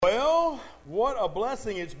What a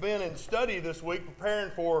blessing it's been in study this week,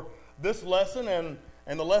 preparing for this lesson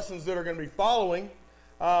and the lessons that are going to be following.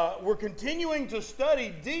 We're continuing to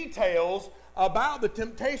study details about the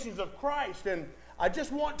temptations of Christ, and I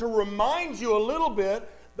just want to remind you a little bit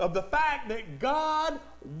of the fact that God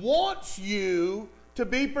wants you to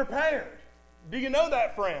be prepared. Do you know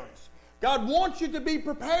that, friends? God wants you to be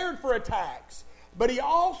prepared for attacks, but He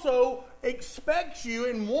also expects you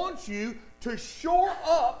and wants you to shore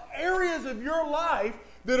up areas of your life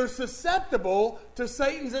that are susceptible to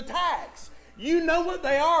Satan's attacks. You know what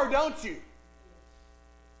they are, don't you?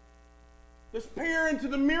 Let's peer into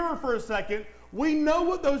the mirror for a second. We know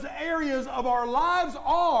what those areas of our lives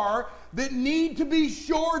are that need to be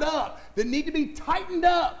shored up, that need to be tightened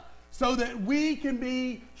up so that we can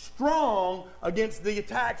be strong against the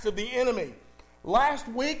attacks of the enemy. Last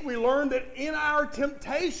week we learned that in our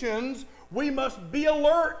temptations, we must be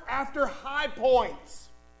alert after high points.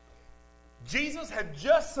 Jesus had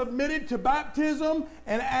just submitted to baptism,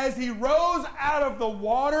 and as He rose out of the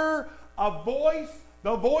water,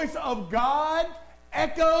 the voice of God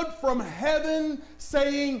echoed from heaven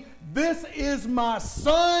saying, "This is my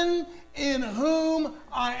Son in whom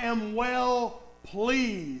I am well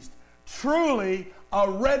pleased." Truly a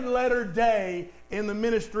red letter day in the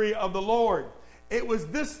ministry of the Lord. It was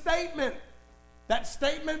this statement, that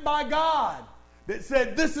statement by God that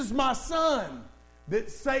said, "This is my Son,"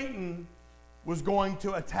 that Satan was going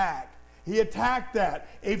to attack. He attacked that.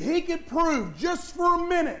 If he could prove just for a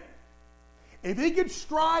minute, if he could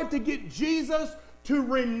strive to get Jesus to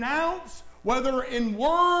renounce, whether in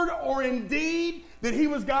word or in deed, that He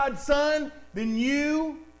was God's Son, then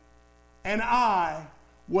you and I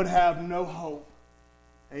would have no hope.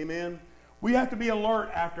 Amen? We have to be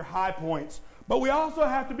alert after high points. But we also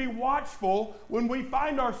have to be watchful when we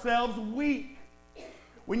find ourselves weak.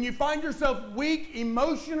 When you find yourself weak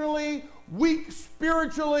emotionally, weak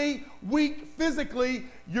spiritually, weak physically,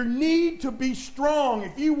 you need to be strong.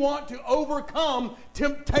 If you want to overcome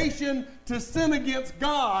temptation to sin against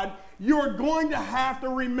God, you are going to have to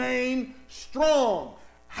remain strong.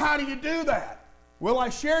 How do you do that? Well, I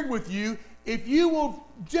shared with you, if you will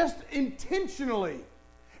just intentionally,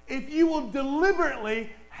 if you will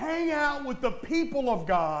deliberately hang out with the people of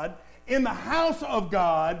God, in the house of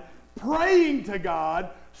God, praying to God,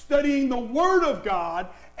 studying the Word of God,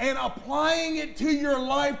 and applying it to your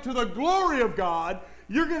life to the glory of God,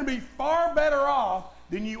 you're going to be far better off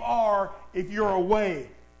than you are if you're away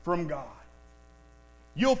from God.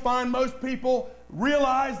 You'll find most people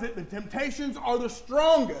realize that the temptations are the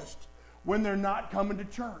strongest when they're not coming to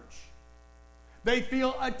church. They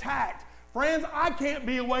feel attacked. Friends, I can't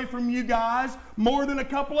be away from you guys more than a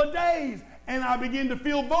couple of days, and I begin to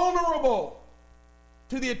feel vulnerable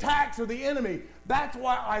to the attacks of the enemy. That's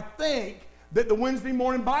why I think that the Wednesday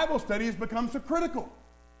morning Bible study has become so critical.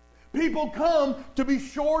 People come to be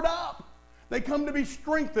shored up. They come to be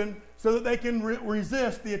strengthened so that they can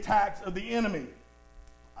resist the attacks of the enemy.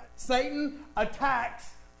 Satan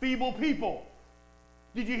attacks feeble people.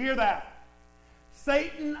 Did you hear that?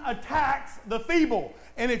 Satan attacks the feeble.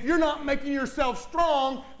 And if you're not making yourself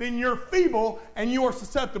strong, then you're feeble and you are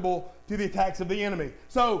susceptible to the attacks of the enemy.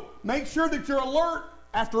 So make sure that you're alert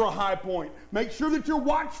after a high point. Make sure that you're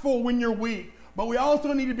watchful when you're weak. But we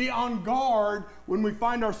also need to be on guard when we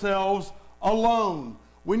find ourselves alone.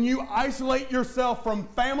 When you isolate yourself from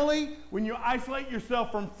family, when you isolate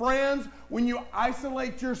yourself from friends, when you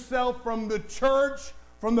isolate yourself from the church,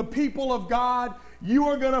 from the people of God, you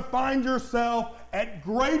are going to find yourself at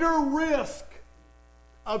greater risk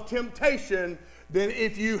of temptation than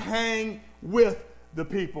if you hang with the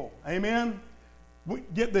people. Amen?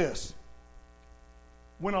 Get this.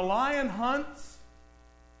 When a lion hunts,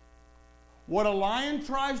 what a lion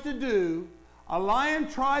tries to do, a lion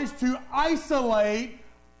tries to isolate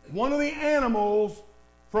one of the animals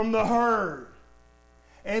from the herd.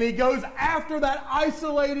 And he goes after that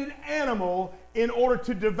isolated animal in order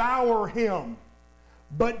to devour him.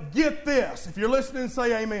 But get this. If you're listening,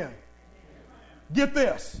 say amen. Get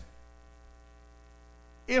this.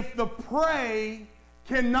 If the prey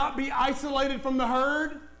cannot be isolated from the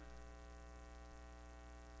herd,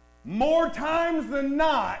 more times than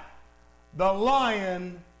not, the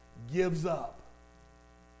lion gives up.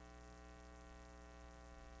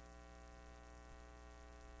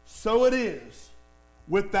 So it is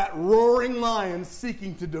with that roaring lion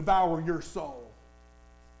seeking to devour your soul.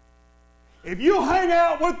 If you hang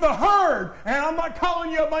out with the herd, and I'm not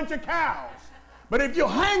calling you a bunch of cows, but if you'll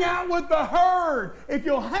hang out with the herd, if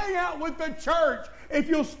you'll hang out with the church, if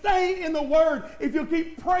you'll stay in the Word, if you'll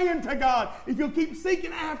keep praying to God, if you'll keep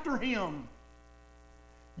seeking after Him,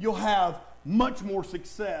 you'll have much more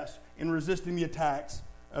success in resisting the attacks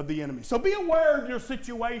of the enemy. So be aware of your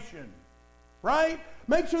situation, right?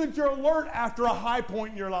 Make sure that you're alert after a high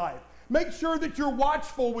point in your life. Make sure that you're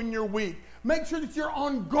watchful when you're weak. Make sure that you're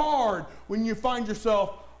on guard when you find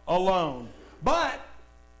yourself alone. But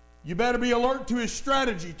you better be alert to his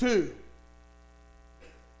strategy too.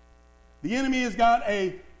 The enemy has got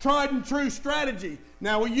a tried and true strategy.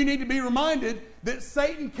 Now, you need to be reminded that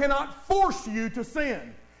Satan cannot force you to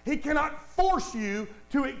sin. He cannot force you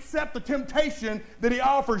to accept the temptation that he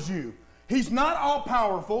offers you. He's not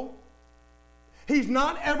all-powerful. He's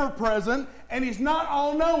not ever-present. And he's not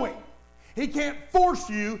all-knowing. He can't force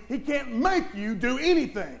you. He can't make you do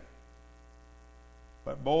anything.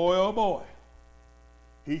 But boy, oh boy,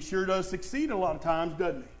 he sure does succeed a lot of times,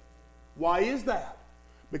 doesn't he? Why is that?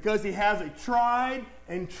 Because he has a tried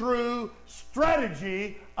and true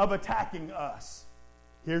strategy of attacking us.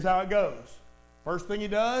 Here's how it goes. First thing he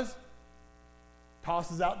does,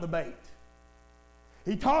 tosses out the bait.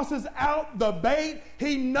 He tosses out the bait.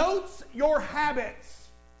 He notes your habits.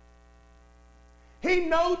 He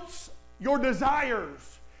notes your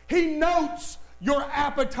desires. He notes your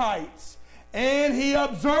appetites. And he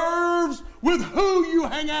observes with who you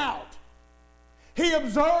hang out. He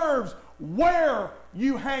observes where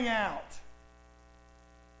you hang out.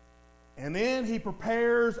 And then he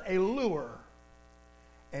prepares a lure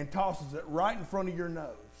and tosses it right in front of your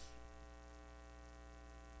nose.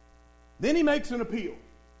 Then he makes an appeal.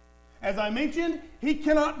 As I mentioned, he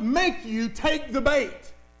cannot make you take the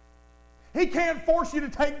bait. He can't force you to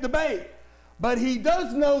take the bait. But he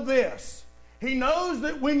does know this. He knows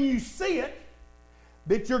that when you see it,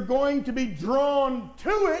 that you're going to be drawn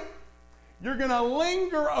to it. You're going to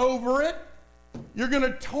linger over it. You're going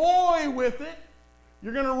to toy with it.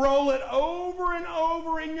 You're going to roll it over and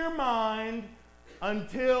over in your mind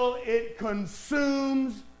until it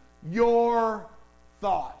consumes your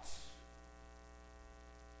thoughts.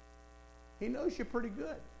 He knows you pretty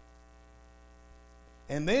good.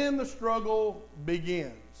 And then the struggle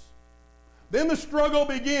begins. Then the struggle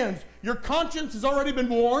begins. Your conscience has already been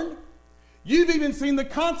warned. You've even seen the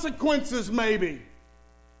consequences, maybe,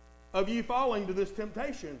 of you falling to this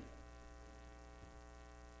temptation.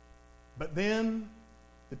 But then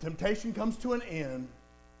the temptation comes to an end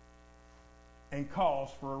and calls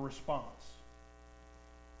for a response.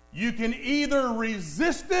 You can either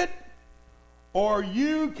resist it or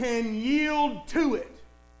you can yield to it.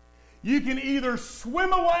 You can either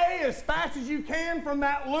swim away as fast as you can from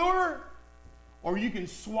that lure, or you can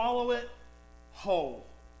swallow it whole.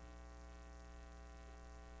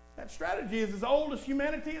 That strategy is as old as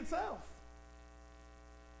humanity itself.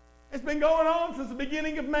 It's been going on since the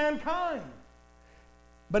beginning of mankind.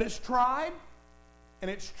 But it's tried and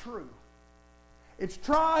it's true. It's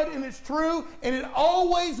tried and it's true, and it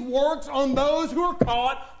always works on those who are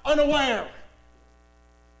caught unaware.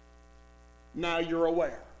 Now you're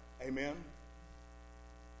aware. Amen?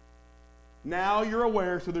 Now you're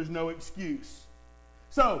aware, so there's no excuse.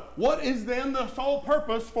 So, what is then the sole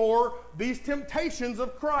purpose for these temptations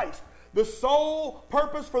of Christ? The sole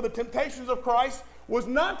purpose for the temptations of Christ was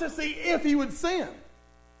not to see if he would sin,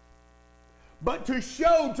 but to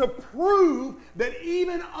show, to prove that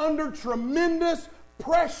even under tremendous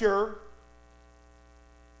pressure,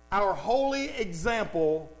 our holy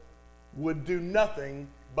example would do nothing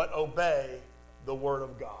but obey the Word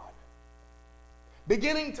of God.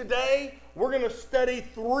 Beginning today, we're going to study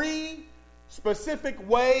 3 specific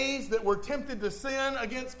ways that we're tempted to sin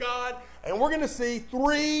against God, and we're going to see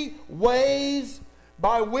 3 ways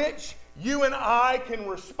by which you and I can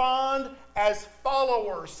respond as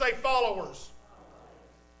followers. Say followers.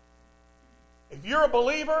 If you're a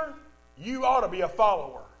believer, you ought to be a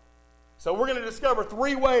follower. So we're going to discover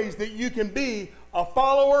 3 ways that you can be a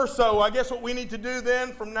follower. So I guess what we need to do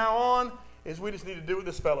then from now on is we just need to do what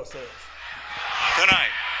this fella says.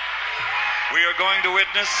 Tonight, we are going to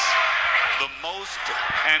witness the most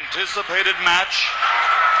anticipated match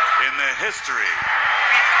in the history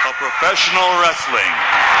of professional wrestling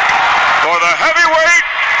for the heavyweight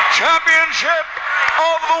championship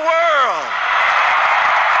of the world.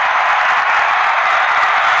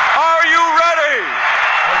 Are you ready?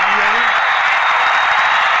 Are you ready?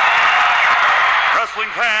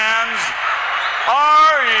 Wrestling fans,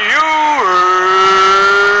 are you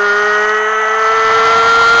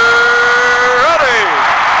ready?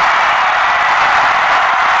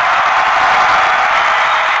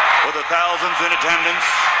 For the thousands in attendance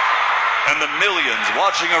and the millions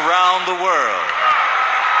watching around the world,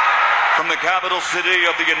 from the capital city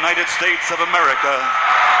of the United States of America,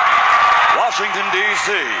 Washington,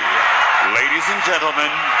 D.C., ladies and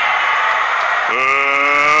gentlemen,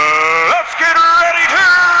 let's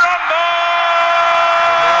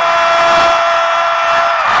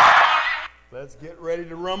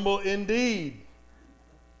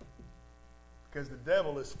Because the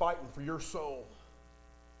devil is fighting for your soul.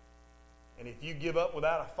 And if you give up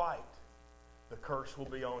without a fight, the curse will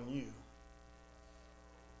be on you.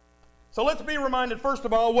 So let's be reminded, first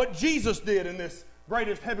of all, what Jesus did in this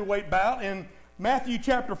greatest heavyweight bout. In Matthew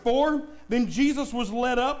chapter 4, then Jesus was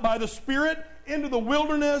led up by the Spirit into the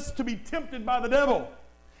wilderness to be tempted by the devil.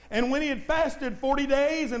 And when he had fasted 40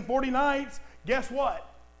 days and 40 nights, guess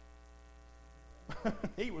what?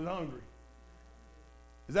 He was hungry.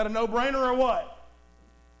 Is that a no-brainer or what?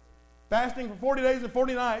 Fasting for 40 days and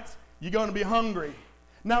 40 nights, you're going to be hungry.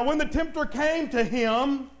 Now, when the tempter came to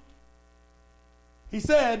him, he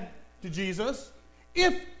said to Jesus,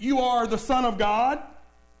 if you are the Son of God,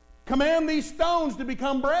 command these stones to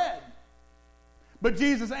become bread. But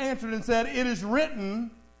Jesus answered and said, it is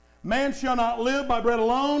written, man shall not live by bread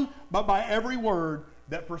alone, but by every word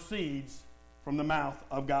that proceeds from the mouth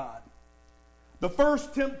of God. The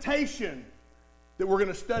first temptation that we're going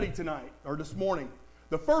to study tonight, or this morning,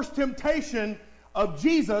 the first temptation of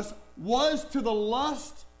Jesus was to the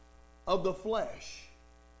lust of the flesh.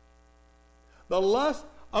 The lust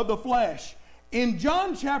of the flesh. In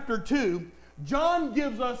John chapter 2, John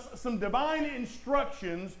gives us some divine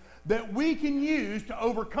instructions that we can use to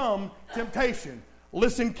overcome temptation.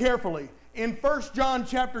 Listen carefully. In 1 John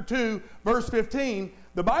chapter 2, verse 15,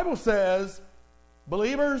 the Bible says,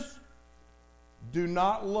 believers, do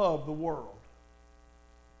not love the world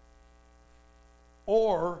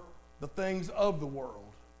or the things of the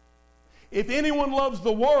world. If anyone loves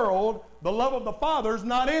the world, the love of the Father is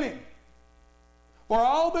not in him. For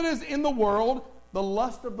all that is in the world, the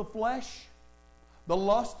lust of the flesh, the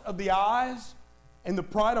lust of the eyes, and the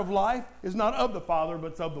pride of life is not of the Father,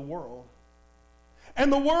 but it's of the world.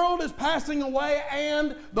 And the world is passing away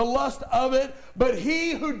and the lust of it, but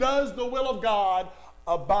he who does the will of God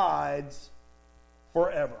abides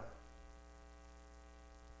forever.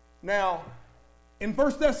 Now, in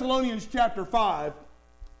 1 Thessalonians chapter 5,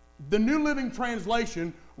 the New Living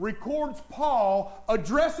Translation records Paul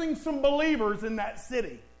addressing some believers in that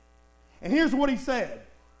city. And here's what he said.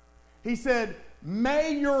 He said,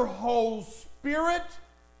 may your whole spirit,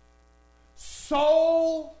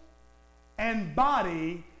 soul, and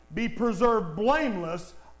body be preserved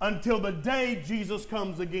blameless until the day Jesus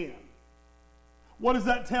comes again. What does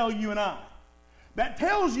that tell you and I? That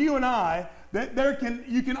tells you and I that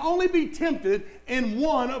you can only be tempted in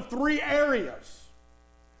one of three areas,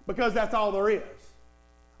 because that's all there is.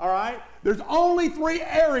 All right? There's only three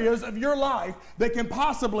areas of your life that can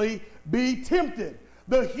possibly be tempted.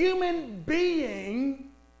 The human being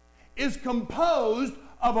is composed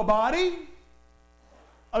of a body,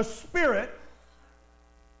 a spirit,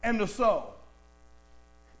 and a soul.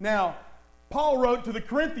 Now, Paul wrote to the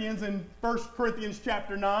Corinthians in 1 Corinthians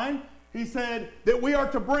chapter 9, he said that we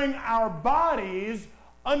are to bring our bodies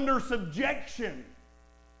under subjection.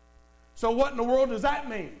 So what in the world does that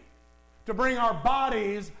mean? To bring our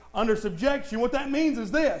bodies under subjection. What that means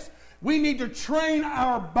is this. We need to train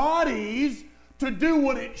our bodies to do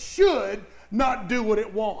what it should, not do what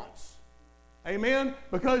it wants. Amen?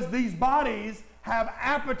 Because these bodies have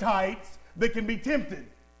appetites that can be tempted.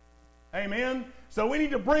 Amen? So we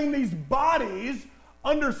need to bring these bodies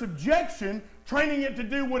under subjection, training it to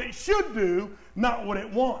do what it should do, not what it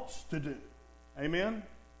wants to do. Amen?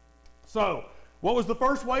 So, what was the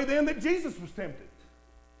first way then that Jesus was tempted?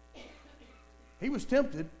 He was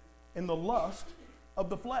tempted in the lust of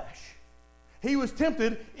the flesh. He was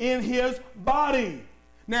tempted in his body.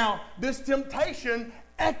 Now, this temptation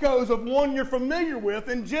echoes of one you're familiar with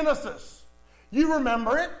in Genesis. You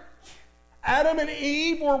remember it? Adam and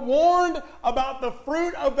Eve were warned about the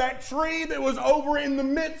fruit of that tree that was over in the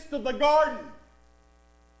midst of the garden.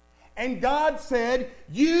 And God said,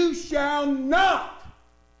 you shall not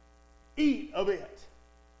eat of it,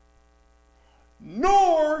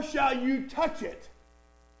 nor shall you touch it,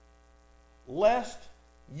 lest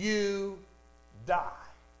you die.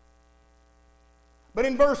 But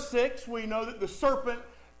in verse 6, we know that the serpent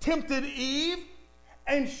tempted Eve,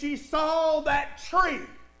 and she saw that tree.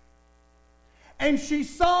 And she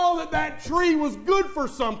saw that that tree was good for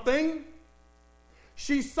something.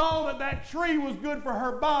 She saw that that tree was good for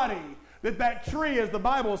her body. That that tree, as the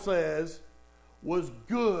Bible says, was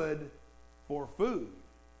good for food.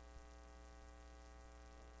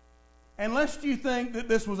 And lest you think that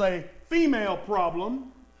this was a female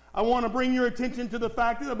problem, I want to bring your attention to the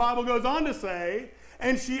fact that the Bible goes on to say,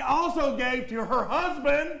 and she also gave to her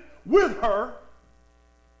husband with her,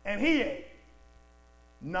 and he ate.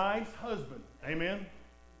 Nice husband. Amen?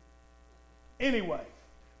 Anyway,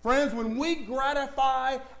 Friends, when we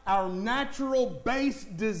gratify our natural base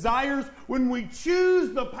desires, when we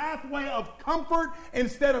choose the pathway of comfort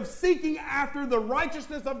instead of seeking after the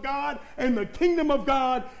righteousness of God and the kingdom of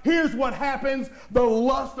God, here's what happens. The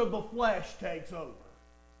lust of the flesh takes over.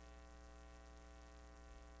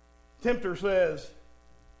 Tempter says,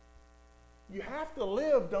 you have to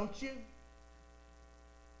live, don't you?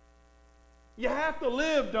 You have to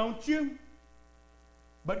live, don't you?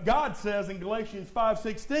 But God says in Galatians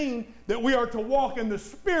 5:16 that we are to walk in the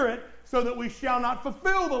Spirit so that we shall not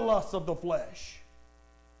fulfill the lusts of the flesh.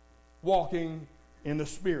 Walking in the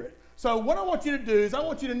Spirit. So what I want you to do is I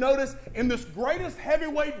want you to notice in this greatest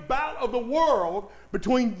heavyweight bout of the world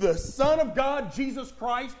between the Son of God, Jesus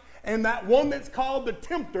Christ, and that one that's called the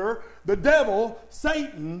tempter, the devil,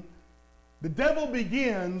 Satan, the devil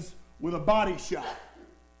begins with a body shot.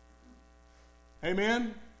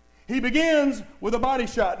 Amen? He begins with a body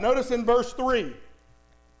shot. Notice in verse 3.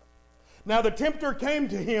 Now the tempter came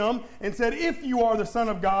to him and said, if you are the Son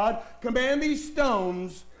of God, command these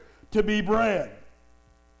stones to be bread.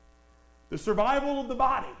 The survival of the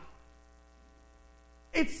body.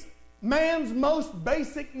 It's man's most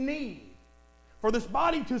basic need for this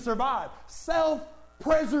body to survive.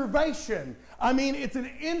 Self-preservation. I mean, it's an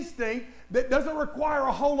instinct that doesn't require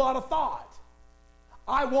a whole lot of thought.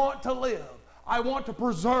 I want to live. I want to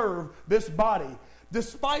preserve this body.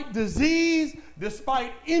 Despite disease,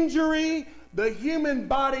 despite injury, the human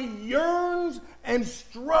body yearns and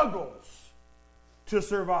struggles to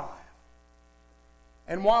survive.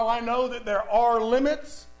 And while I know that there are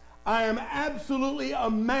limits, I am absolutely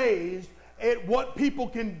amazed at what people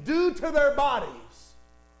can do to their bodies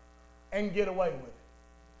and get away with it.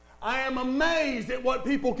 I am amazed at what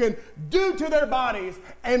people can do to their bodies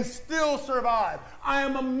and still survive. I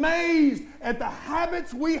am amazed at the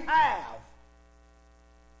habits we have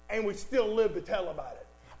and we still live to tell about it.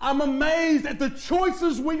 I'm amazed at the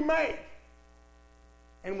choices we make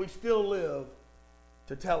and we still live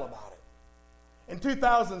to tell about it. In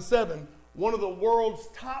 2007, one of the world's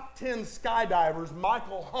top 10 skydivers,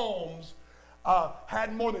 Michael Holmes,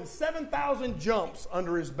 had more than 7,000 jumps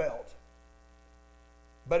under his belt.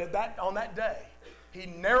 But on that day, he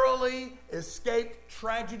narrowly escaped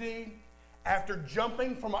tragedy after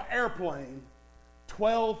jumping from an airplane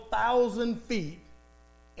 12,000 feet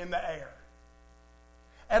in the air.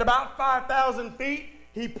 At about 5,000 feet,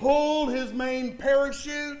 he pulled his main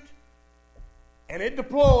parachute and it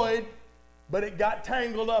deployed, but it got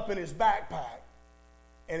tangled up in his backpack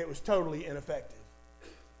and it was totally ineffective.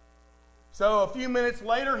 So a few minutes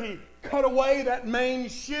later, he cut away that main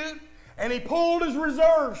chute and he pulled his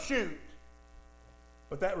reserve chute.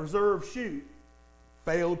 But that reserve chute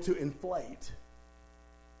failed to inflate.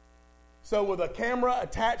 So with a camera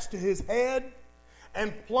attached to his head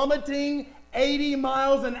and plummeting 80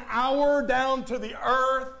 miles an hour down to the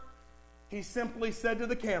earth, he simply said to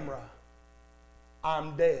the camera,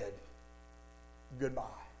 I'm dead. Goodbye.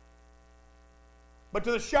 But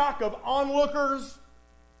to the shock of onlookers,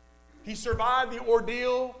 he survived the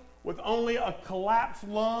ordeal with only a collapsed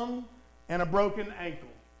lung and a broken ankle.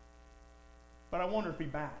 But I wonder if he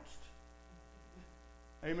bounced.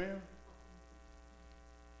 Amen?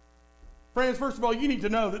 Friends, first of all, you need to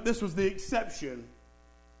know that this was the exception,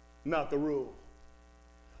 not the rule.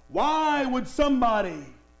 Why would somebody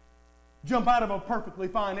jump out of a perfectly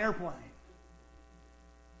fine airplane?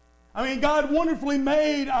 I mean, God wonderfully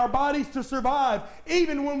made our bodies to survive,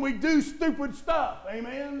 even when we do stupid stuff.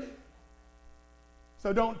 Amen?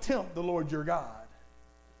 So don't tempt the Lord your God.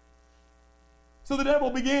 So the devil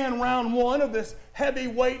began round one of this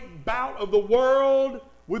heavyweight bout of the world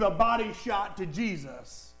with a body shot to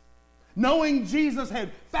Jesus. Knowing Jesus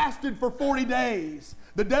had fasted for 40 days,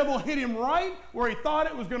 the devil hit him right where he thought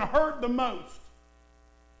it was going to hurt the most.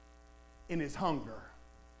 In his hunger.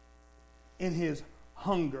 In his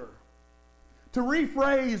hunger. To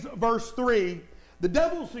rephrase verse 3, the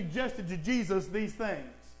devil suggested to Jesus these things.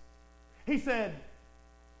 He said,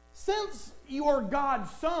 since you are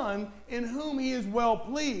God's Son, in whom he is well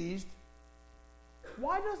pleased,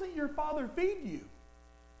 why doesn't your Father feed you?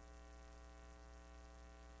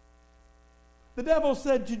 The devil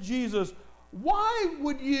said to Jesus, why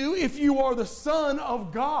would you, if you are the Son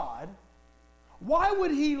of God, why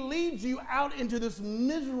would he lead you out into this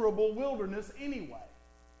miserable wilderness anyway?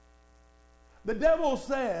 The devil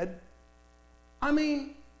said, I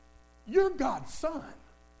mean, you're God's Son.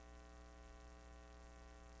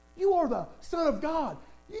 You are the Son of God.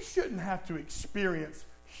 You shouldn't have to experience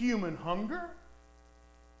human hunger.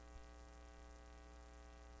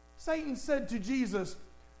 Satan said to Jesus,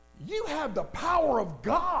 you have the power of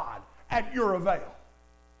God at your avail.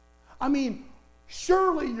 I mean,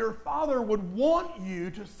 Surely your Father would want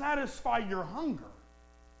you to satisfy your hunger.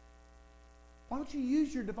 Why don't you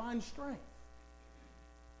use your divine strength?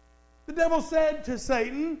 The devil said to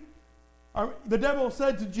Satan, or the devil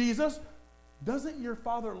said to Jesus, doesn't your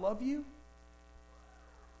Father love you?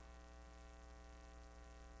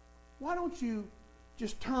 Why don't you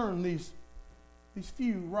just turn these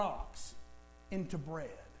few rocks into bread?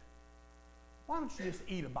 Why don't you just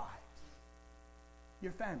eat a bite?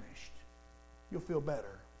 You're famished. You'll feel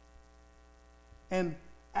better. And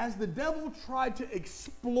as the devil tried to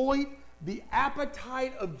exploit the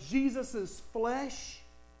appetite of Jesus' flesh,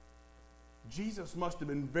 Jesus must have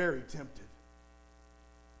been very tempted.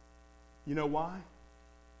 You know why?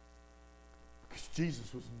 Because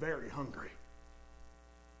Jesus was very hungry.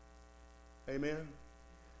 Amen?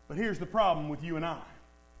 But here's the problem with you and I.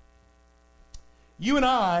 You and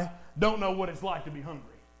I don't know what it's like to be hungry.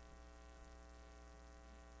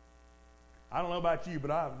 I don't know about you,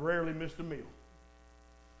 but I've rarely missed a meal.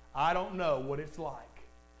 I don't know what it's like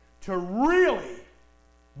to really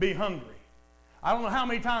be hungry. I don't know how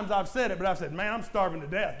many times I've said it, but I've said, man, I'm starving to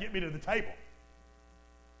death. Get me to the table.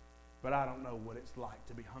 But I don't know what it's like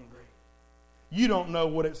to be hungry. You don't know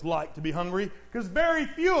what it's like to be hungry because very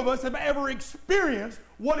few of us have ever experienced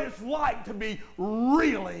what it's like to be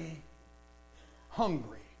really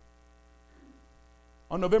hungry.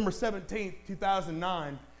 On November 17th,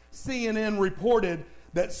 2009, CNN reported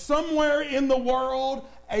that somewhere in the world,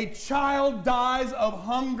 a child dies of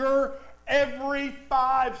hunger every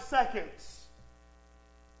 5 seconds.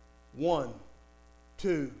 1,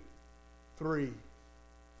 2, 3,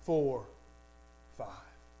 4, 5.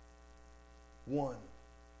 1,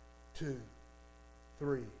 2,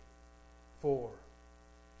 3, 4,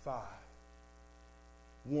 5.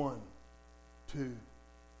 1, 2,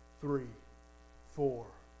 3, 4,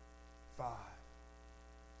 5.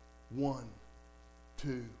 1,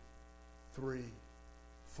 2, 3,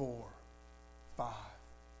 4, 5.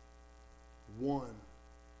 1,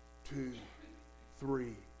 2,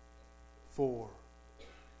 3, 4,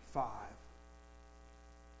 5.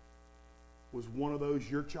 Was one of those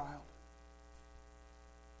your child?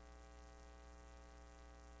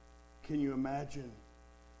 Can you imagine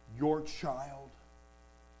your child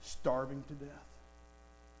starving to death?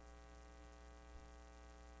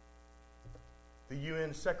 The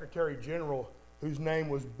UN Secretary General, whose name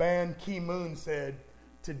was Ban Ki-moon, said,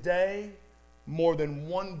 today, more than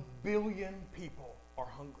 1 billion people are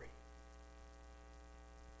hungry.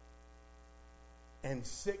 And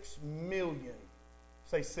 6 million,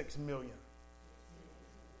 say 6 million.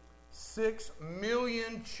 6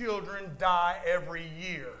 million children die every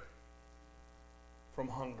year from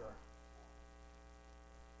hunger.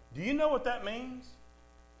 Do you know what that means?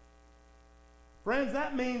 Friends,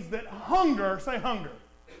 that means that hunger, say hunger.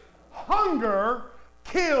 Hunger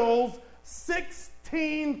kills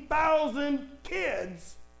 16,000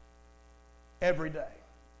 kids every day.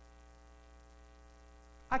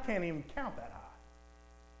 I can't even count that high.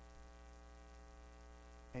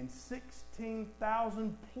 And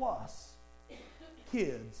 16,000 plus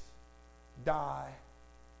kids die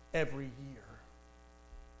every year.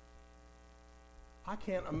 I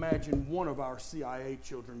can't imagine one of our CIA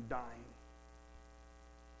children dying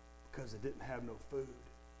because they didn't have no food.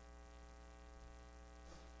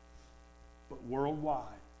 But worldwide,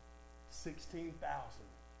 16,000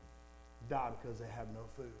 die because they have no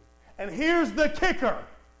food. And here's the kicker.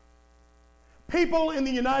 People in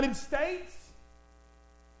the United States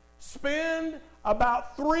spend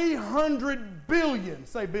about $300 billion,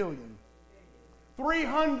 say billion,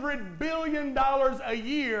 $300 billion a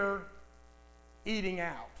year eating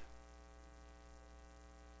out.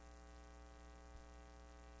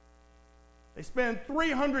 They spend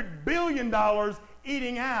 $300 billion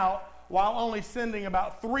eating out while only sending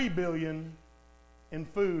about $3 billion in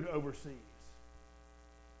food overseas.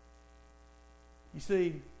 You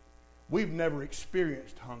see, we've never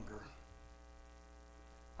experienced hunger.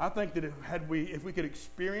 I think that if we could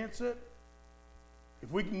experience it,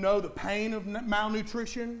 if we could know the pain of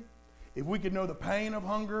malnutrition, if we could know the pain of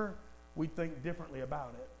hunger, we'd think differently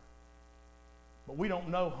about it. But we don't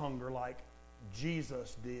know hunger like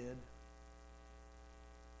Jesus did.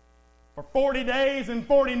 For 40 days and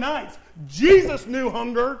 40 nights, Jesus knew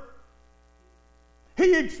hunger.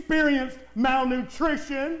 He experienced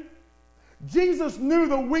malnutrition. Jesus knew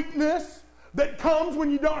the weakness that comes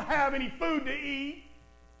when you don't have any food to eat.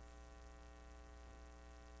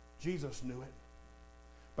 Jesus knew it.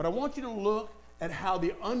 But I want you to look at how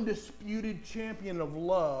the undisputed champion of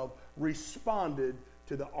love responded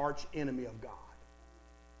to the arch enemy of God.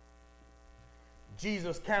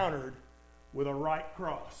 Jesus countered with a right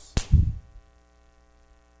cross.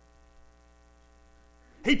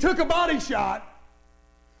 He took a body shot,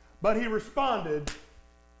 but he responded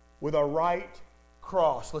with a right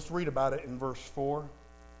cross. Let's read about it in verse 4.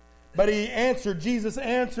 But Jesus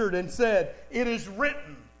answered and said, "It is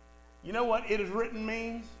written." You know what "it is written"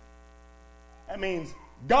 means? That means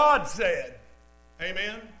God said.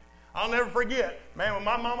 Amen. I'll never forget, man, when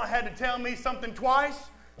my mama had to tell me something twice,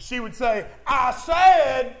 she would say, "I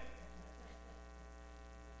said."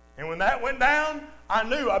 And when that went down, I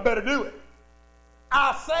knew I better do it.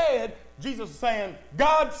 I said. Jesus is saying,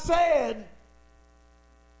 God said,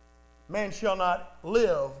 "Man shall not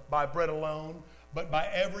live by bread alone, but by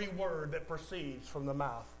every word that proceeds from the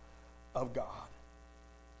mouth of God."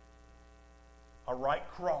 A right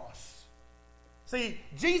cross. See,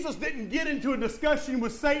 Jesus didn't get into a discussion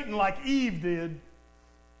with Satan like Eve did.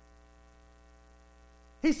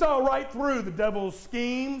 He saw right through the devil's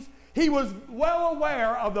schemes. He was well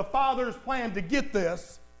aware of the Father's plan to get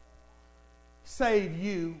this. Save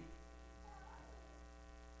you.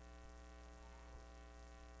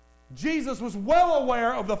 Jesus was well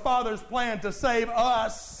aware of the Father's plan to save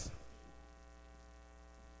us.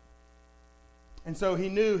 And so he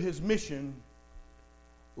knew his mission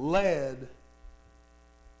led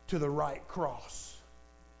to the right cross.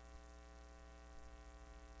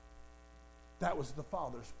 That was the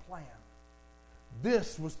Father's plan.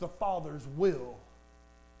 This was the Father's will.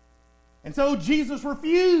 And so Jesus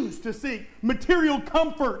refused to seek material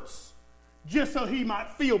comforts just so he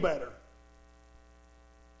might feel better.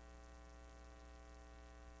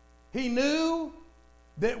 He knew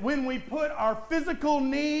that when we put our physical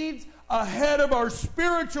needs ahead of our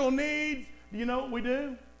spiritual needs, do you know what we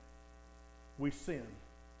do? We sin.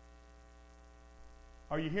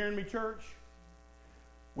 Are you hearing me, church?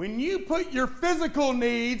 When you put your physical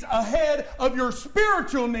needs ahead of your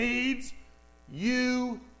spiritual needs,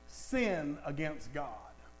 you sin against God.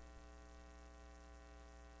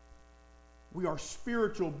 We are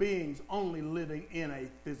spiritual beings only living in a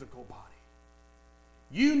physical body.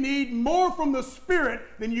 You need more from the Spirit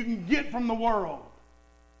than you can get from the world.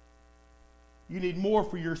 You need more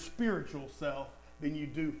for your spiritual self than you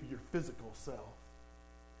do for your physical self.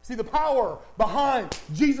 See, the power behind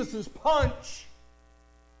Jesus' punch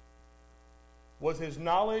was his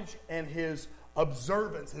knowledge and his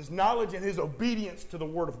observance, his knowledge and his obedience to the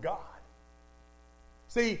Word of God.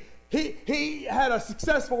 See, he had a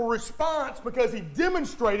successful response because he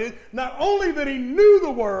demonstrated not only that he knew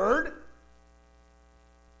the Word,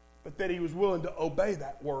 but that he was willing to obey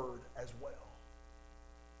that Word as well.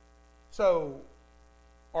 So,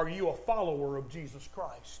 are you a follower of Jesus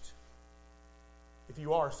Christ? If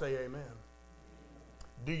you are, say amen.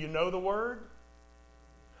 Do you know the Word?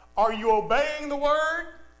 Are you obeying the Word?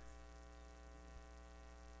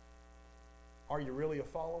 Are you really a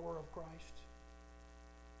follower of Christ?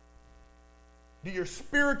 Do your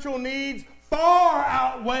spiritual needs far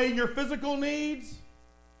outweigh your physical needs?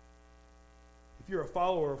 If you're a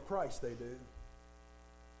follower of Christ, they do.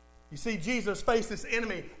 You see, Jesus faced this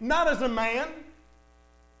enemy not as a man.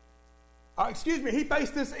 He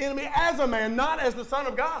faced this enemy as a man, not as the Son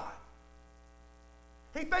of God.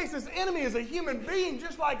 He faced this enemy as a human being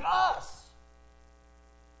just like us.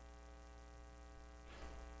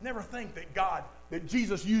 Never think that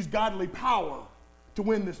Jesus used godly power to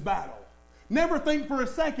win this battle. Never think for a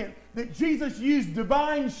second that Jesus used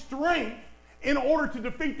divine strength in order to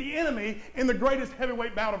defeat the enemy in the greatest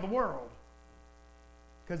heavyweight bout of the world.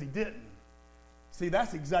 Because he didn't. See,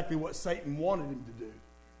 that's exactly what Satan wanted him to do.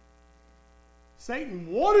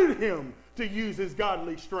 Satan wanted him to use his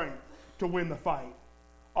godly strength to win the fight,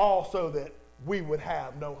 all so that we would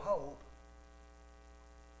have no hope.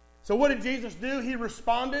 So what did Jesus do? He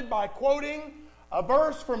responded by quoting a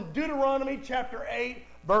verse from Deuteronomy chapter 8,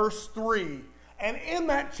 verse 3. And in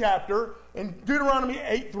that chapter, in Deuteronomy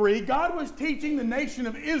 8:3, God was teaching the nation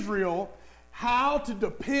of Israel how to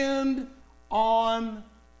depend on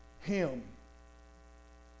Him.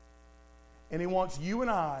 And He wants you and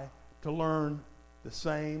I to learn the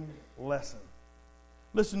same lesson.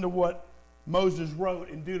 Listen to what Moses wrote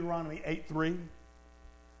in Deuteronomy 8:3.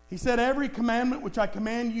 He said, "Every commandment which I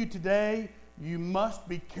command you today, you must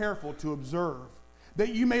be careful to observe, that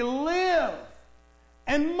you may live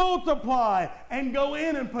and multiply and go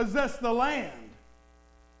in and possess the land,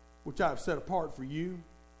 which I have set apart for you.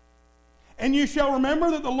 And you shall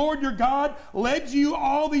remember that the Lord your God led you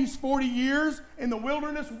all these 40 years in the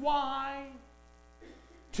wilderness." Why?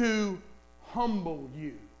 To humble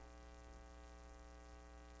you.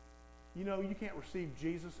 You know, you can't receive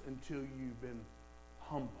Jesus until you've been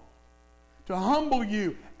humble. To humble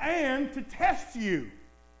you and to test you.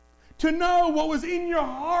 To know what was in your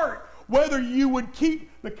heart, whether you would keep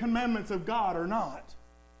the commandments of God or not.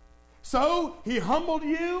 So he humbled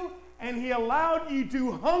you, and he allowed you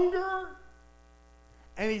to hunger,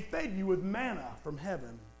 and he fed you with manna from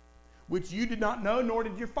heaven, which you did not know, nor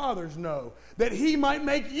did your fathers know, that he might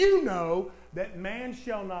make you know that man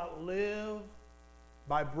shall not live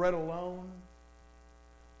by bread alone,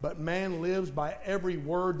 but man lives by every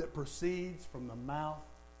word that proceeds from the mouth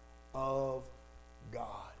of God.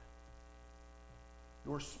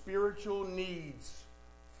 Your spiritual needs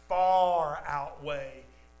far outweigh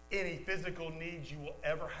any physical needs you will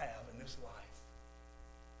ever have in this life.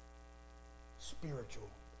 Spiritual.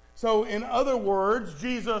 So, in other words,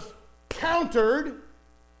 Jesus countered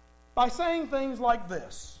by saying things like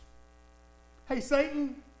this. Hey,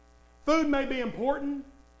 Satan, food may be important,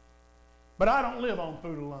 but I don't live on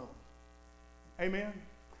food alone. Amen?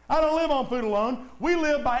 I don't live on food alone. We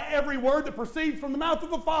live by every word that proceeds from the mouth of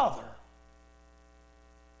the Father.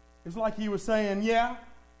 It's like he was saying, yeah,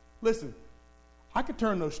 listen, I could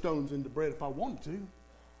turn those stones into bread if I wanted to.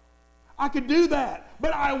 I could do that,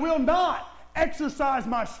 but I will not exercise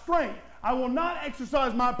my strength. I will not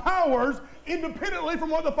exercise my powers independently from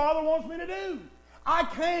what the Father wants me to do. I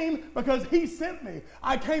came because he sent me.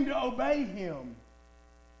 I came to obey him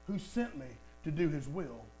who sent me to do his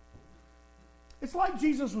will. It's like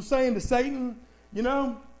Jesus was saying to Satan, you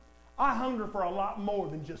know, I hunger for a lot more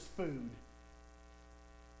than just food.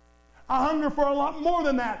 I hunger for a lot more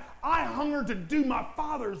than that. I hunger to do my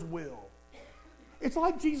Father's will. It's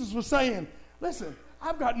like Jesus was saying, listen,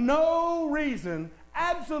 I've got no reason,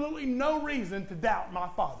 absolutely no reason to doubt my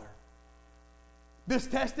Father. This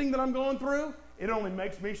testing that I'm going through, it only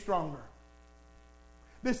makes me stronger.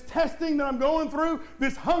 This testing that I'm going through,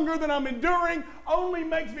 this hunger that I'm enduring, only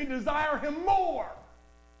makes me desire him more.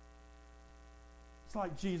 It's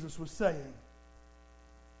like Jesus was saying,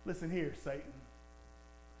 listen here, Satan.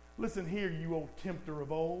 Listen here, you old tempter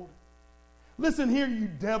of old. Listen here, you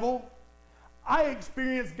devil. I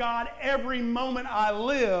experience God every moment I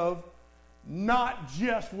live, not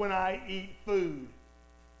just when I eat food.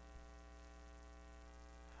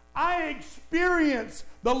 I experience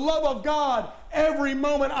the love of God every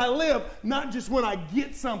moment I live, not just when I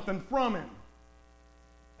get something from him.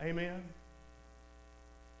 Amen?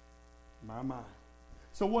 My.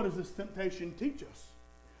 So what does this temptation teach us?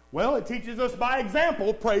 Well, it teaches us by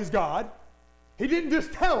example, praise God. He didn't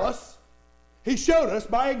just tell us. He showed us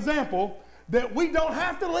by example that we don't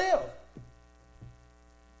have to live.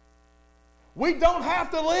 We don't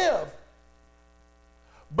have to live.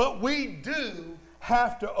 But we do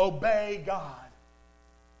have to obey God.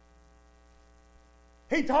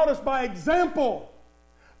 He taught us by example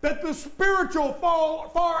that the spiritual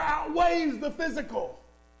far outweighs the physical.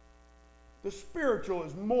 The spiritual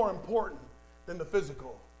is more important than the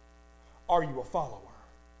physical. Are you a follower?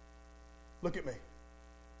 Look at me.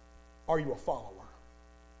 Are you a follower?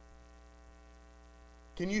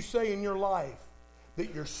 Can you say in your life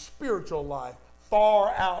that your spiritual life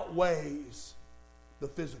far outweighs the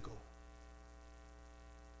physical?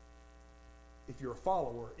 If you're a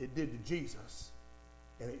follower, it did to Jesus,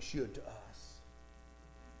 and it should to us.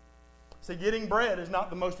 See, getting bread is not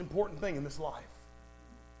the most important thing in this life.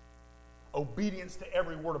 Obedience to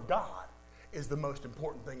every word of God is the most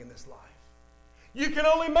important thing in this life. You can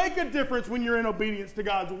only make a difference when you're in obedience to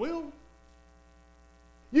God's will.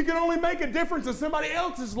 You can only make a difference in somebody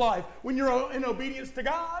else's life when you're in obedience to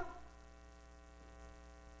God.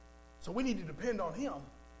 So we need to depend on him.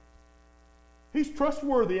 He's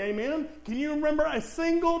trustworthy, amen? Can you remember a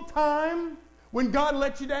single time when God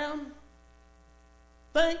let you down?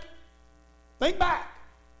 Think back.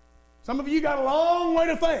 Some of you got a long way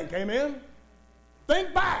to think, amen?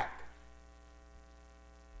 Think back.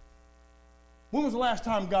 When was the last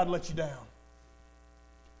time God let you down?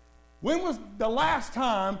 When was the last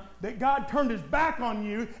time that God turned his back on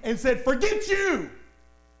you and said, forget you?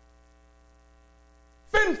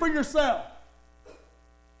 Fend for yourself.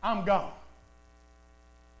 I'm gone.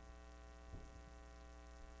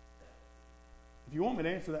 If you want me to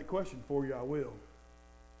answer that question for you, I will.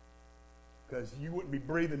 Because you wouldn't be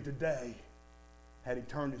breathing today had he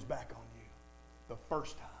turned his back on you the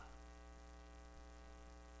first time.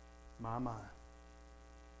 My.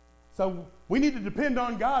 So we need to depend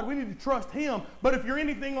on God. We need to trust him. But if you're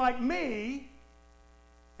anything like me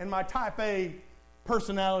and my type A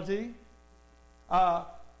personality,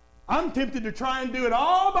 I'm tempted to try and do it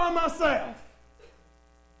all by myself.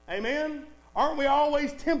 Amen? Aren't we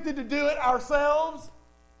always tempted to do it ourselves?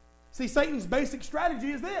 See, Satan's basic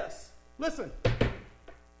strategy is this. Listen,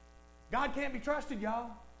 God can't be trusted, y'all.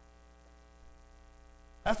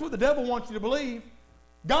 That's what the devil wants you to believe.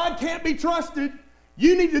 God can't be trusted.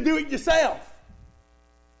 You need to do it yourself.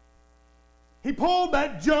 He pulled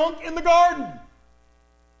that junk in the garden.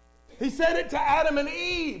 He said it to Adam and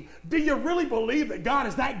Eve. Do you really believe that God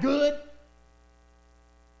is that good?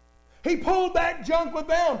 He pulled that junk with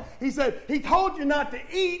them. He said, he told you not to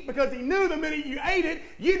eat because he knew the minute you ate it,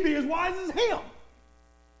 you'd be as wise as him.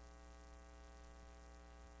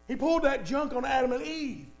 He pulled that junk on Adam and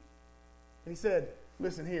Eve. And he said,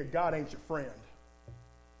 listen here, God ain't your friend.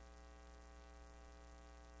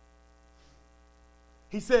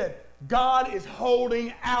 He said, God is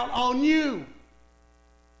holding out on you.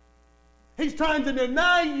 He's trying to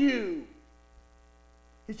deny you.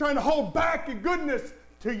 He's trying to hold back your goodness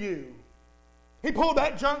to you. He pulled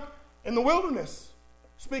that junk in the wilderness,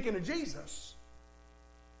 speaking of Jesus.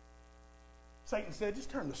 Satan said, just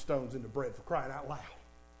turn the stones into bread for crying out loud.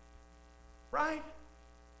 Right?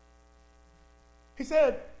 He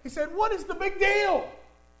said, what is the big deal?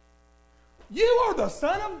 You are the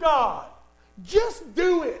Son of God. Just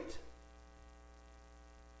do it.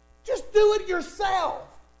 Just do it yourself.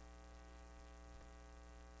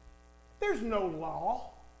 There's no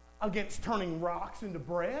law against turning rocks into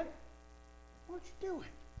bread. Why don't you do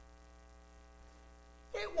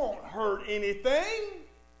it? It won't hurt anything.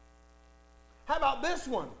 How about this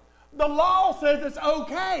one? The law says it's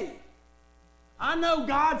okay. I know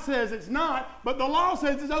God says it's not, but the law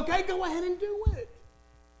says it's okay. Go ahead and do it.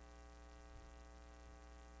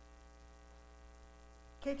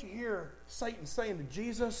 Can't you hear Satan saying to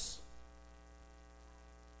Jesus,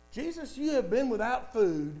 Jesus, you have been without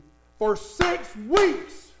food for 6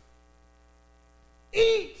 weeks.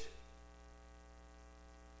 Eat.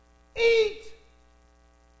 Eat.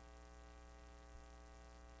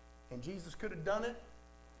 And Jesus could have done it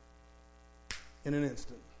in an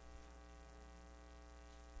instant.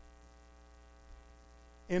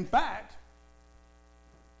 In fact,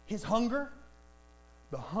 his hunger,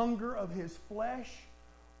 the hunger of his flesh,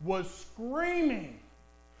 was screaming,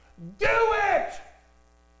 do it!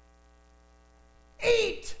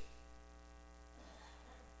 Eat!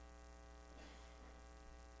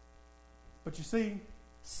 But you see,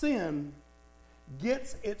 sin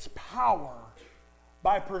gets its power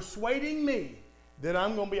by persuading me that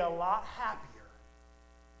I'm going to be a lot happier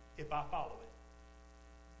if I follow it.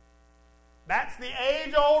 That's the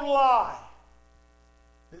age-old lie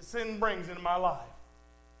that sin brings into my life.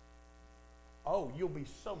 Oh, you'll be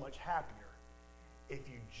so much happier if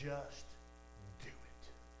you just do it.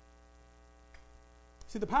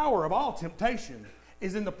 See, the power of all temptation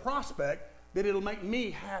is in the prospect that it'll make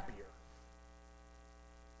me happier.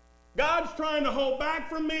 God's trying to hold back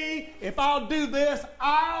from me. If I'll do this,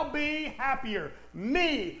 I'll be happier.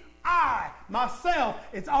 Me, I, myself.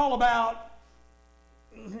 It's all about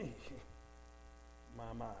me.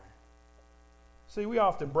 My. See, we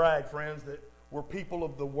often brag, friends, that we're people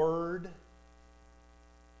of the Word.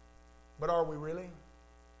 But are we really?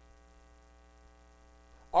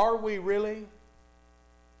 Are we really?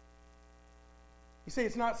 You see,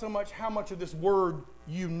 it's not so much how much of this Word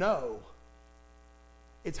you know.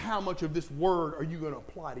 It's how much of this Word are you going to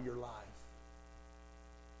apply to your life.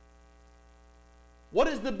 What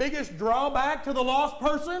is the biggest drawback to the lost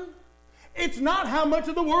person? It's not how much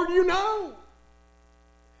of the Word you know.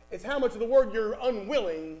 It's how much of the Word you're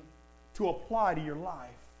unwilling to apply to your life.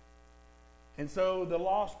 And so the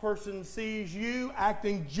lost person sees you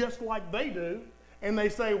acting just like they do, and they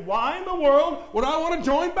say, why in the world would I want to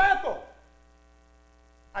join Bethel?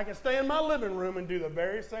 I can stay in my living room and do the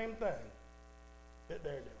very same thing that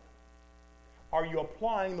they're doing. Are you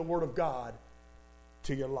applying the Word of God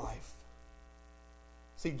to your life?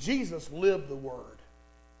 See, Jesus lived the Word.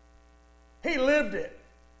 He lived it.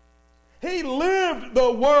 He lived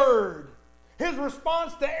the Word. His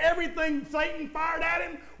response to everything Satan fired at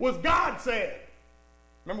him was, God said.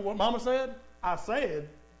 Remember what Mama said? I said.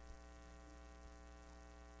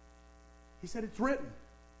 He said, it's written.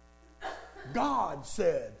 God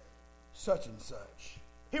said such and such.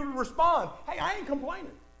 He would respond, hey, I ain't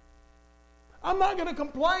complaining. I'm not going to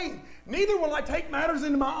complain. Neither will I take matters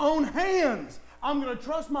into my own hands. I'm going to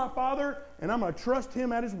trust my Father, and I'm going to trust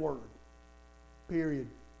Him at His Word. Period.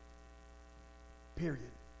 Period.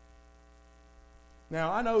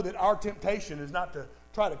 Now, I know that our temptation is not to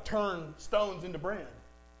try to turn stones into bread.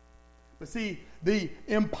 But see, the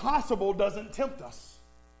impossible doesn't tempt us.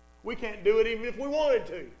 We can't do it even if we wanted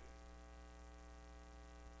to.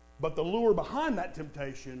 But the lure behind that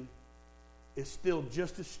temptation is still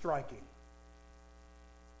just as striking.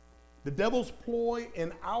 The devil's ploy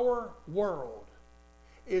in our world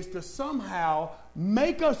is to somehow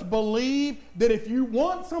make us believe that if you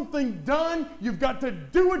want something done, you've got to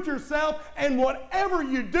do it yourself, and whatever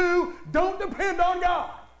you do, don't depend on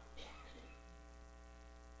God.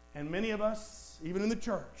 And many of us, even in the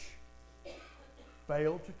church,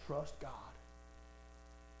 fail to trust God.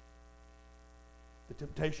 The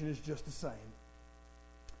temptation is just the same.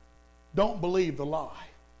 Don't believe the lie.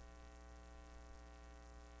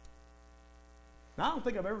 Now, I don't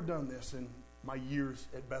think I've ever done this in my years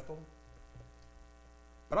at Bethel,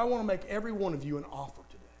 but I want to make every one of you an offer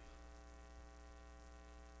today.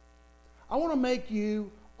 I want to make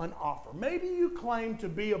you an offer. Maybe you claim to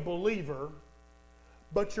be a believer,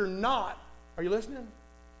 but you're not. Are you listening?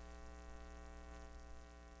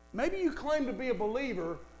 Maybe you claim to be a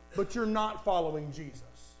believer, but you're not following Jesus.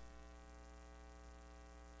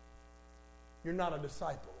 You're not a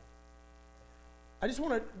disciple. I just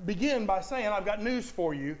want to begin by saying I've got news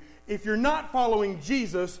for you. If you're not following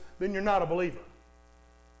Jesus, then you're not a believer.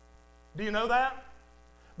 Do you know that?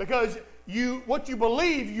 Because what you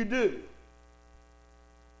believe, you do.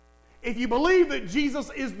 If you believe that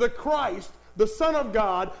Jesus is the Christ, the Son of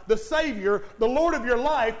God, the Savior, the Lord of your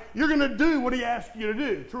life, you're going to do what He asks you to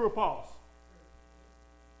do. True or false?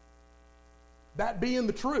 That being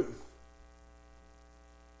the truth,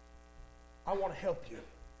 I want to help you.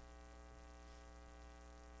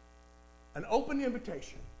 An open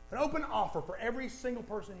invitation, an open offer for every single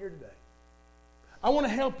person here today. I want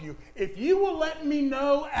to help you. If you will let me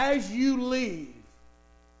know as you leave,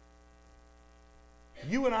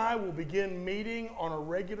 you and I will begin meeting on a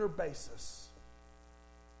regular basis.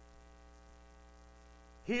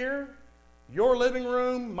 Here, your living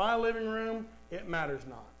room, my living room, it matters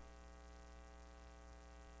not.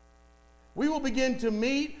 We will begin to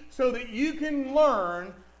meet so that you can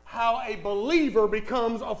learn how a believer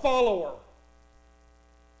becomes a follower.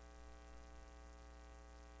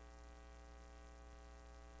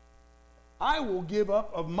 I will give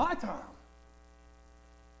up of my time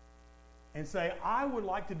and say, I would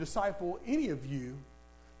like to disciple any of you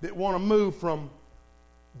that want to move from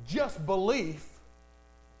just belief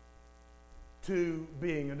to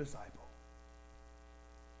being a disciple.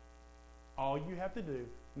 All you have to do,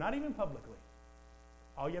 not even publicly,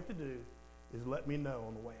 all you have to do is let me know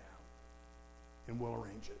on the way out, and we'll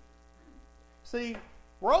arrange it. See,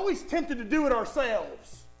 we're always tempted to do it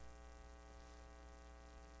ourselves,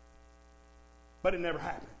 but it never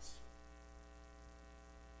happens.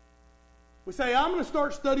 We say, I'm going to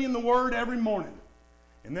start studying the Word every morning.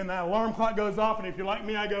 And then that alarm clock goes off, and if you're like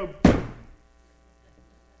me, I go,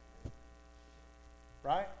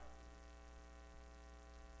 right?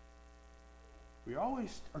 We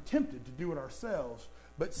always are tempted to do it ourselves,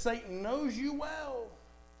 but Satan knows you well.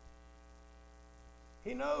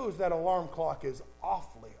 He knows that alarm clock is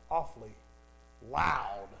awfully, awfully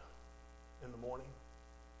loud in the morning.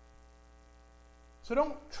 So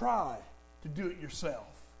don't try to do it yourself.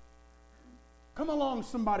 Come along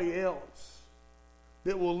somebody else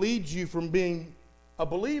that will lead you from being a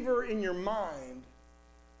believer in your mind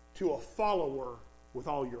to a follower with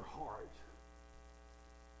all your heart.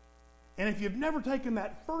 And if you've never taken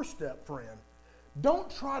that first step, friend, don't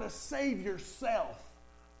try to save yourself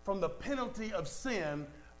from the penalty of sin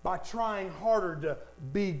by trying harder to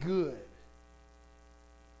be good.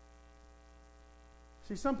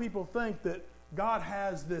 See, some people think that God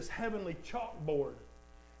has this heavenly chalkboard,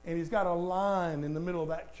 and He's got a line in the middle of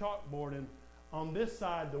that chalkboard, and on this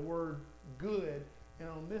side the word good, and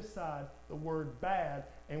on this side the word bad,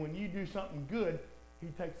 and when you do something good, He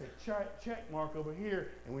takes a check mark over here,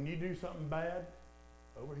 and when you do something bad,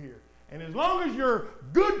 over here. And as long as your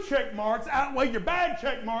good check marks outweigh your bad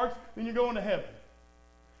check marks, then you're going to heaven.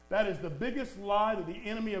 That is the biggest lie that the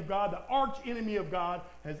enemy of God, the arch enemy of God,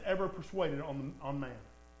 has ever persuaded on man.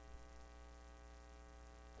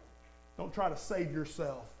 Don't try to save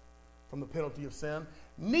yourself from the penalty of sin.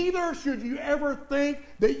 Neither should you ever think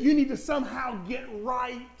that you need to somehow get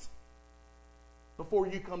right before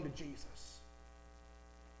you come to Jesus.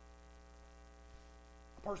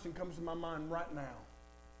 A person comes to my mind right now.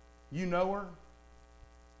 You know her,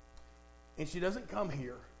 and she doesn't come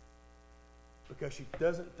here because she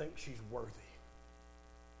doesn't think she's worthy.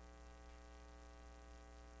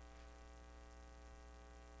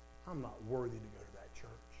 I'm not worthy to go to that church.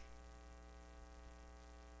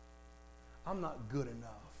 I'm not good enough.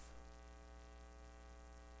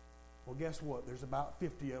 Well, guess what? There's about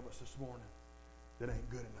 50 of us this morning that ain't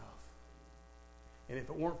good enough. And if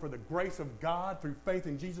it weren't for the grace of God through faith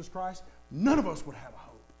in Jesus Christ, none of us would have a hope.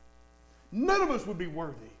 None of us would be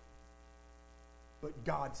worthy. But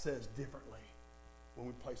God says differently when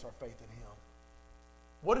we place our faith in Him.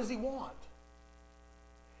 What does He want?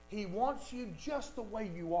 He wants you just the way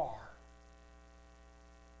you are.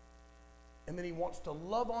 And then He wants to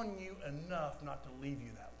love on you enough not to leave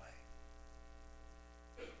you that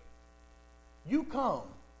way. You come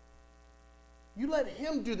You let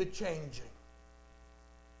Him do the changing.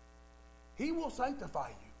 He will sanctify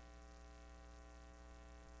you.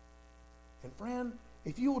 And friend,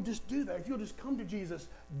 if you will just do that, if you'll just come to Jesus,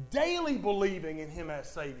 daily believing in Him as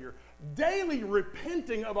Savior, daily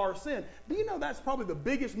repenting of our sin. Do you know that's probably the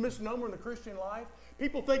biggest misnomer in the Christian life?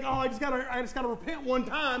 People think, oh, I just gotta repent one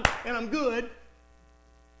time and I'm good.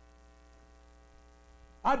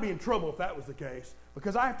 I'd be in trouble if that was the case,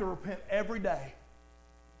 because I have to repent every day.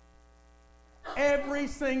 Every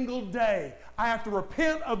single day, I have to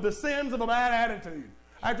repent of the sins of a bad attitude.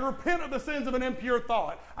 I have to repent of the sins of an impure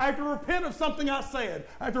thought. I have to repent of something I said.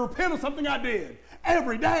 I have to repent of something I did.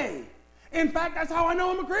 Every day. In fact, that's how I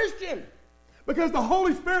know I'm a Christian. Because the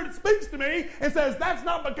Holy Spirit speaks to me and says, that's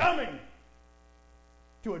not becoming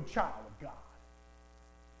to a child of God.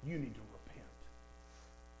 You need to repent.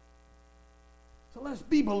 So let us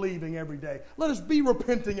be believing every day. Let us be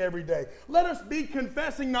repenting every day. Let us be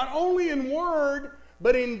confessing not only in word,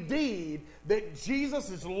 but in deed, that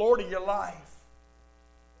Jesus is Lord of your life.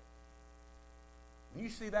 When you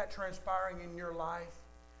see that transpiring in your life,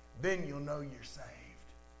 then you'll know you're saved.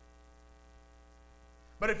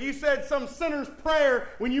 But if you said some sinner's prayer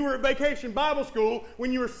when you were at Vacation Bible School,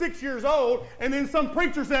 when you were 6 years old, and then some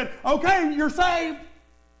preacher said, okay, you're saved,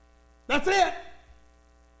 that's it.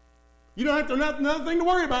 You don't have to have another thing to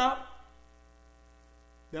worry about.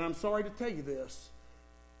 Then I'm sorry to tell you this.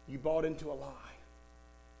 You bought into a lie.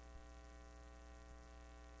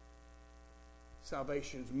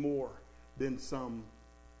 Salvation's more than some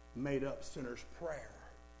made-up sinner's prayer.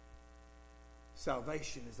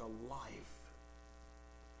 Salvation is a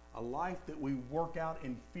life that we work out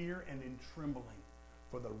in fear and in trembling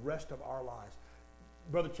for the rest of our lives.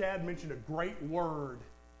 Brother Chad mentioned a great word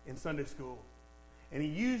in Sunday school, and he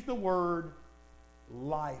used the word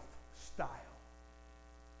lifestyle.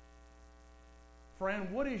 Friend,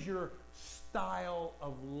 what is your style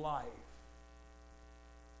of life?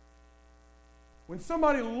 When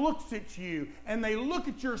somebody looks at you and they look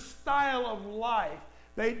at your style of life,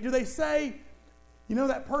 do they say, you know,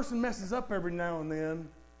 that person messes up every now and then,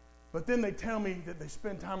 but then they tell me that they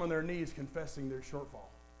spend time on their knees confessing their shortfall?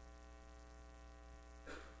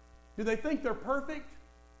 Do they think they're perfect?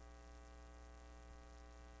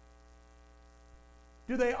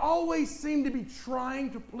 Do they always seem to be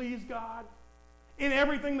trying to please God in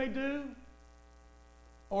everything they do?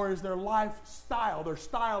 Or is their lifestyle, their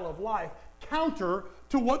style of life, counter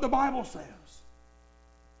to what the Bible says?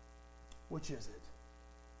 Which is it?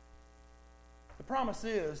 The promise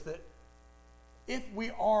is that if we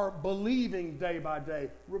are believing day by day,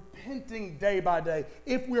 repenting day by day,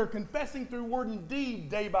 if we are confessing through word and deed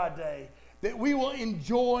day by day, that we will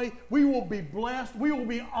enjoy, we will be blessed, we will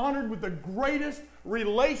be honored with the greatest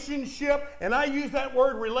relationship, and I use that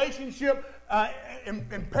word relationship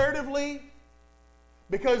imperatively,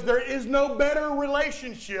 because there is no better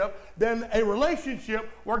relationship than a relationship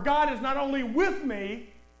where God is not only with me,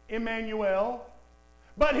 Emmanuel,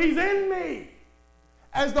 but He's in me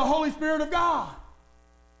as the Holy Spirit of God.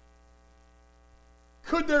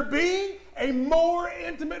 Could there be a more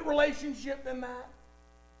intimate relationship than that?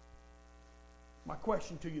 My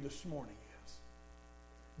question to you this morning is,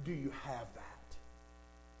 do you have that?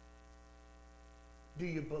 Do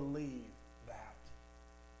you believe that?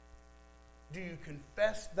 Do you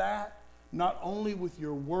confess that not only with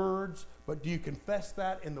your words, but do you confess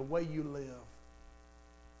that in the way you live?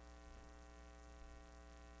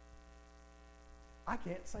 I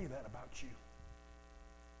can't say that about you.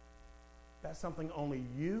 That's something only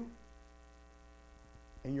you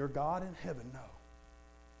and your God in heaven know.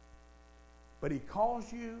 But He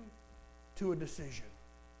calls you to a decision.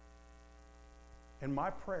 And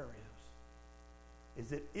my prayer is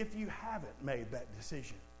that if you haven't made that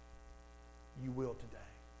decision, you will today.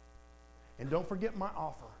 And don't forget my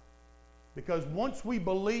offer. Because once we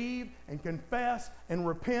believe and confess and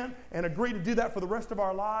repent and agree to do that for the rest of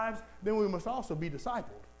our lives, then we must also be discipled.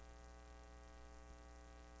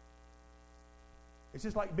 It's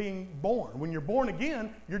just like being born. When you're born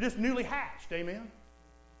again, you're just newly hatched. Amen?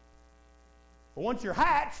 But once you're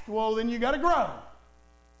hatched, well, then you got to grow.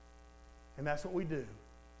 And that's what we do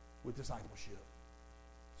with discipleship.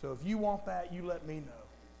 So if you want that, you let me know.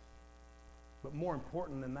 But more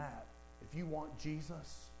important than that, if you want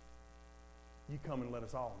Jesus, you come and let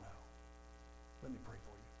us all know. Let me pray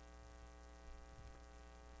for you.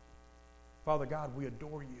 Father God, we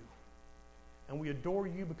adore you. And we adore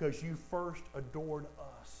you because you first adored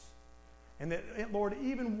us. And that, Lord,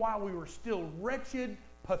 even while we were still wretched,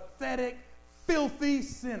 pathetic, filthy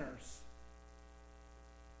sinners,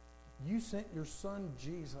 you sent your Son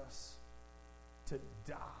Jesus to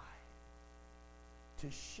die,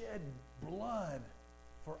 to shed blood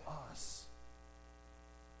for us.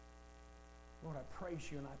 Lord, I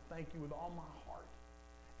praise you and I thank you with all my heart.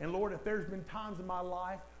 And Lord, if there's been times in my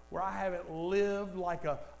life where I haven't lived like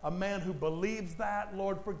a man who believes that,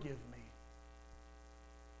 Lord, forgive me.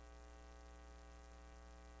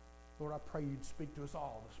 Lord, I pray you'd speak to us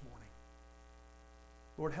all this morning.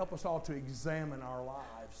 Lord, help us all to examine our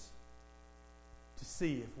lives to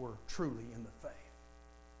see if we're truly in the faith.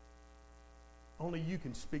 Only you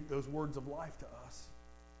can speak those words of life to us.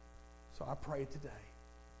 So I pray today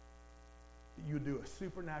that you would do a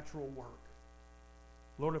supernatural work.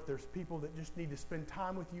 Lord, if there's people that just need to spend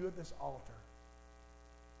time with you at this altar,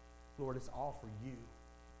 Lord, it's all for you.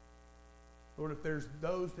 Lord, if there's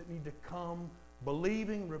those that need to come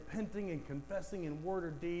believing, repenting, and confessing in word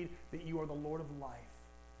or deed that you are the Lord of life,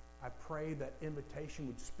 I pray that invitation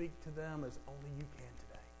would speak to them as only you can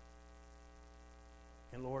today.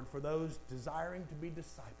 And Lord, for those desiring to be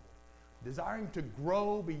discipled, desiring to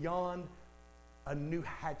grow beyond a new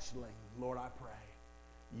hatchling, Lord, I pray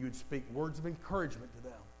you would speak words of encouragement to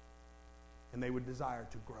them and they would desire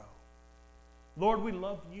to grow. Lord, we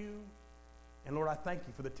love you. And Lord, I thank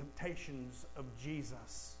you for the temptations of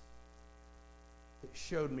Jesus that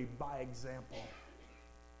showed me by example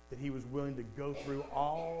that he was willing to go through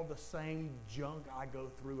all the same junk I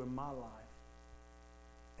go through in my life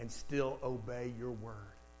and still obey your word.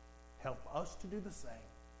 Help us to do the same.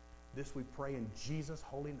 This we pray in Jesus'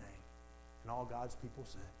 holy name. And all God's people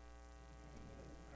said.